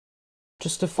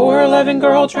Just a 4'11"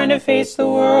 girl trying to face the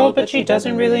world, but she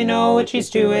doesn't really know what she's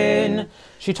doing.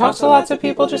 She talks to lots of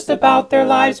people just about their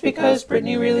lives because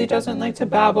Brittany really doesn't like to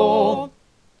babble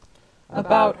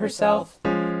about herself.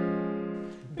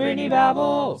 Brittany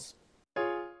babbles.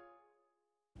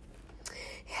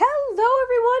 Hello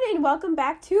everyone and welcome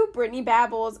back to Brittany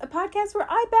Babbles, a podcast where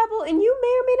I babble and you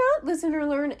may or may not listen or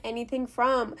learn anything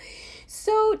from.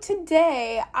 So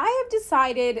today I have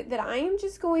decided that I am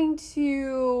just going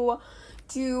to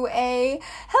do a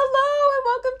hello and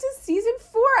welcome to season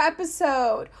 4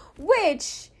 episode,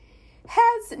 which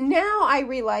has now, I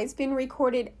realize, been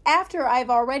recorded after I've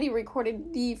already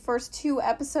recorded the first 2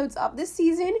 episodes of this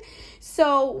season.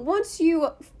 So once you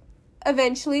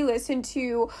eventually listen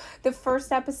to the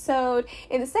first episode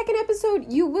and the second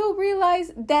episode, you will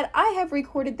realize that I have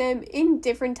recorded them in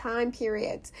different time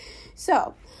periods.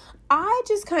 So I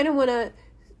just kind of want to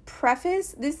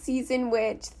preface this season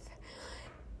with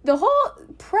the whole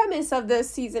premise of this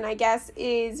season, I guess,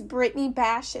 is Brittany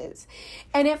bashes.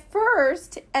 And at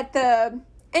first, at the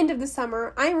end of the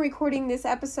summer, I'm recording this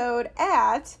episode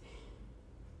at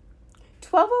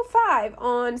 12:05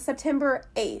 on September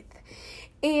 8th.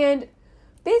 And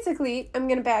basically, I'm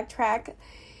going to backtrack.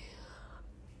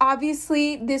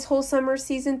 Obviously, this whole summer,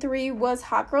 season 3 was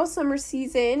Hot Girl Summer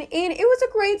season, and it was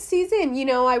a great season. You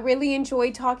know, I really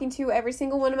enjoyed talking to every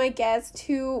single one of my guests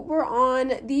who were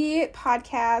on the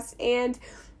podcast, and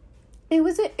it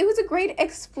was a great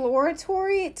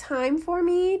exploratory time for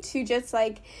me to just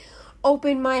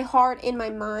open my heart and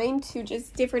my mind to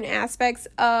just different aspects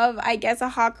of, I guess, a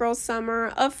hot girl summer,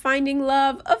 of finding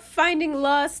love, of finding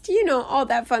lust, you know, all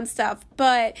that fun stuff.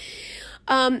 But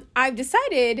I've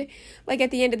decided,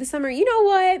 at the end of the summer, you know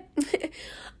what?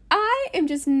 I am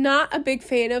just not a big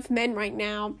fan of men right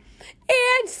now.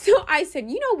 And so I said,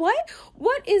 you know what?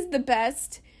 What is the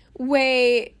best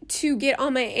way to get all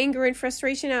my anger and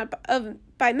frustration out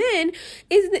by men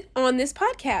is on this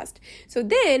podcast. So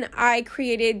then I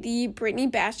created the Brittany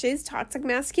Bashes Toxic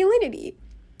Masculinity.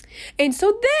 And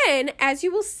so then, as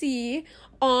you will see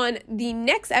on the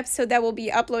next episode that will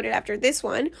be uploaded after this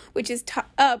one, which is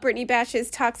Brittany Bashes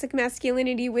Toxic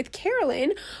Masculinity with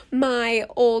Carolyn, my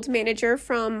old manager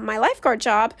from my lifeguard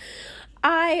job,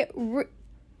 I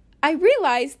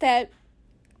realized that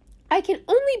I can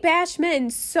only bash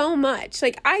men so much.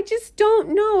 I just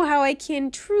don't know how I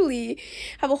can truly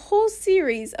have a whole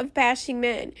series of bashing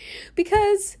men.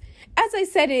 Because, as I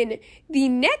said in the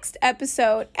next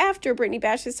episode after Brittany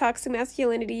Bashes Toxic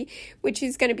Masculinity, which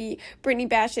is going to be Brittany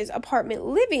Bashes Apartment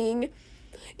Living,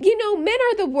 you know, men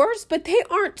are the worst, but they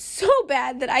aren't so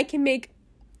bad that I can make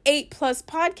 8+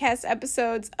 podcast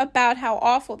episodes about how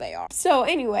awful they are. So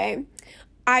anyway,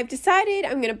 I've decided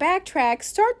I'm going to backtrack,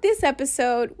 start this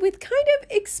episode with kind of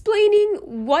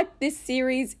explaining what this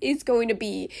series is going to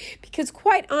be, because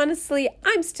quite honestly,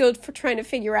 I'm still trying to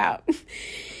figure out.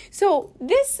 So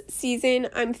this season,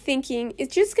 I'm thinking, is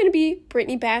just going to be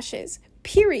Brittany bashes,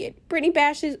 period. Brittany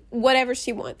bashes whatever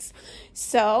she wants.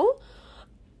 So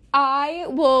I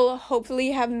will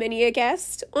hopefully have many a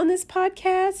guest on this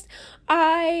podcast.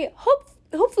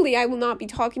 Hopefully I will not be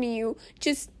talking to you,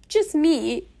 just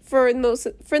me for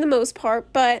the most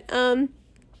part, but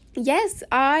yes,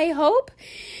 I hope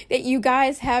that you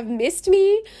guys have missed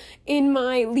me in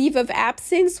my leave of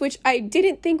absence, which I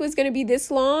didn't think was going to be this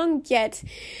long, yet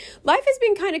life has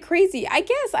been kind of crazy. I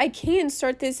guess I can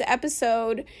start this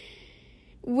episode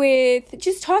with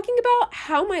just talking about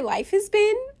how my life has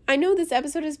been. I know this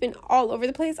episode has been all over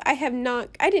the place. I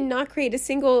did not create a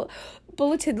single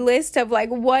bulleted list of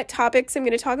what topics I'm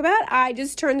going to talk about. I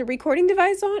just turned the recording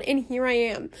device on and here I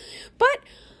am. But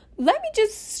let me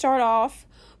just start off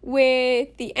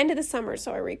with the end of the summer.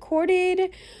 So I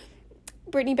recorded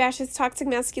Brittany Bashes Toxic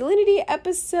Masculinity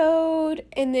episode,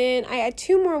 and then I had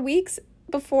 2 more weeks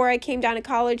before I came down to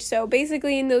college. So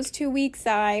basically in those 2 weeks,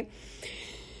 I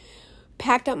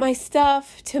packed up my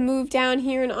stuff to move down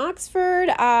here in Oxford.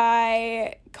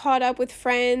 I caught up with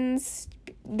friends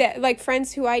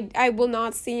friends who I will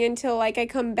not see until I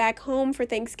come back home for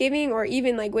Thanksgiving or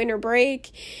even winter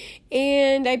break.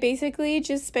 And I basically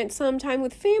just spent some time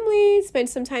with family, spent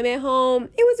some time at home.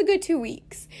 It was a good 2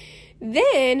 weeks.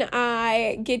 Then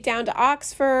I get down to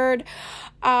Oxford.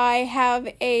 I have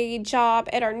a job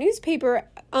at our newspaper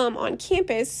on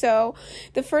campus. So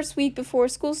the first week before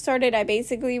school started, I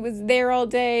basically was there all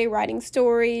day writing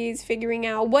stories, figuring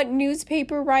out what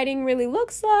newspaper writing really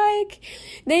looks like.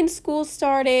 Then school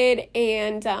started,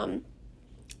 and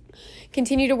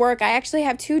continue to work. I actually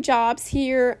have 2 jobs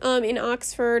here in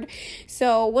Oxford.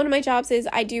 So one of my jobs is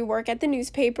I do work at the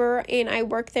newspaper, and I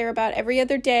work there about every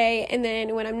other day. And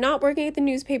then when I'm not working at the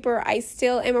newspaper, I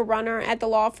still am a runner at the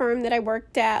law firm that I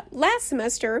worked at last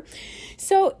semester.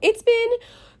 So it's been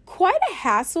quite a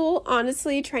hassle,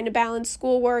 honestly, trying to balance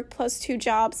schoolwork plus 2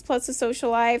 jobs plus a social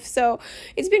life. So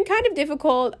it's been kind of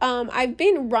difficult. I've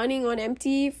been running on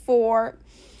empty for,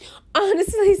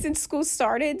 honestly, since school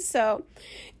started. So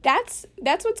that's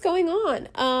what's going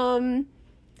on.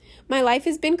 My life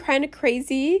has been kind of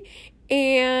crazy,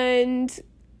 and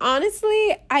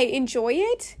honestly, I enjoy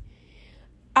it.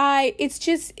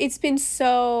 It's been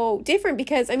so different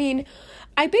because,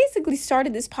 I basically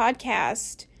started this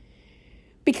podcast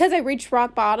because I reached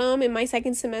rock bottom in my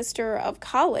second semester of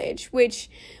college, which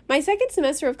my second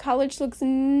semester of college looks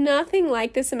nothing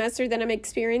like the semester that I'm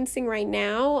experiencing right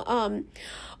now.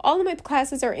 All of my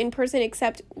classes are in person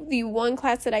except the one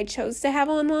class that I chose to have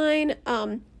online.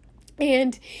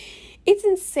 And it's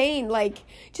insane, like,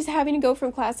 just having to go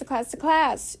from class to class to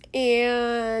class,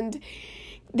 and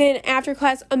then after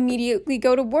class immediately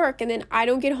go to work, and then I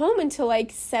don't get home until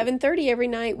like 7:30 every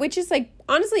night, which is like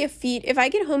honestly a feat. If I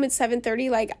get home at 7:30,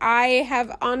 like, I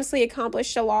have honestly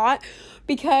accomplished a lot,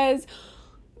 because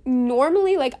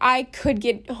normally, like, I could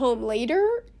get home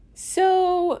later.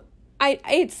 So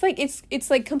it's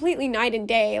like completely night and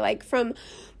day, like from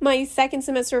my second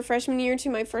semester of freshman year to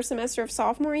my first semester of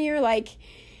sophomore year. Like,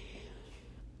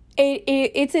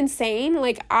 it's insane.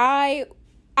 Like,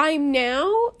 I'm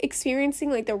now experiencing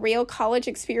like the real college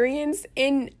experience,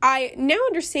 and I now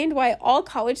understand why all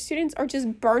college students are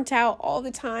just burnt out all the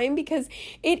time, because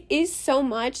it is so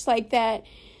much like that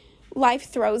life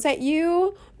throws at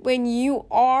you when you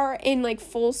are in like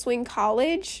full swing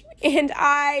college. And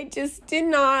I just did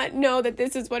not know that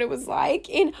this is what it was like,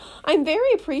 and I'm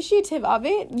very appreciative of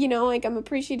it. Like, I'm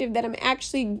appreciative that I'm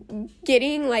actually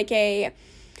getting like a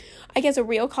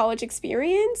real college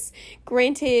experience.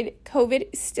 Granted,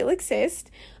 COVID still exists.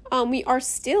 We are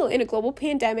still in a global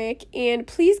pandemic, and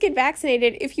please get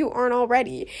vaccinated if you aren't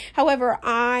already. However,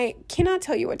 I cannot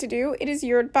tell you what to do. It is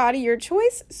your body, your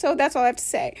choice. So that's all I have to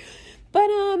say. But,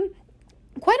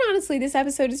 quite honestly, this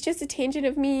episode is just a tangent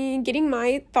of me getting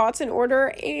my thoughts in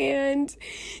order and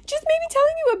just maybe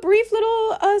telling you a brief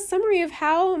little summary of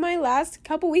how my last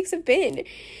couple weeks have been.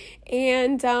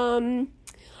 And,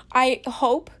 I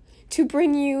hope to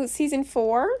bring you season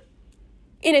 4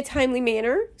 in a timely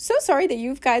manner. So sorry that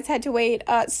you guys had to wait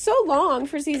so long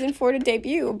for season 4 to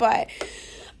debut, but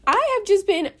I have just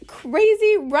been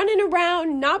crazy running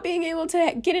around, not being able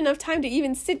to get enough time to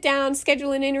even sit down,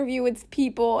 schedule an interview with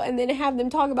people, and then have them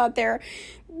talk about the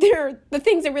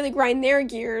things that really grind their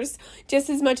gears just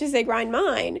as much as they grind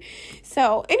mine.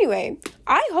 So anyway,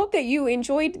 I hope that you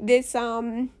enjoyed this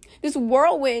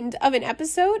whirlwind of an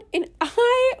episode, and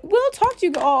I will talk to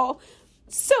you all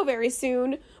so very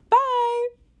soon. Bye!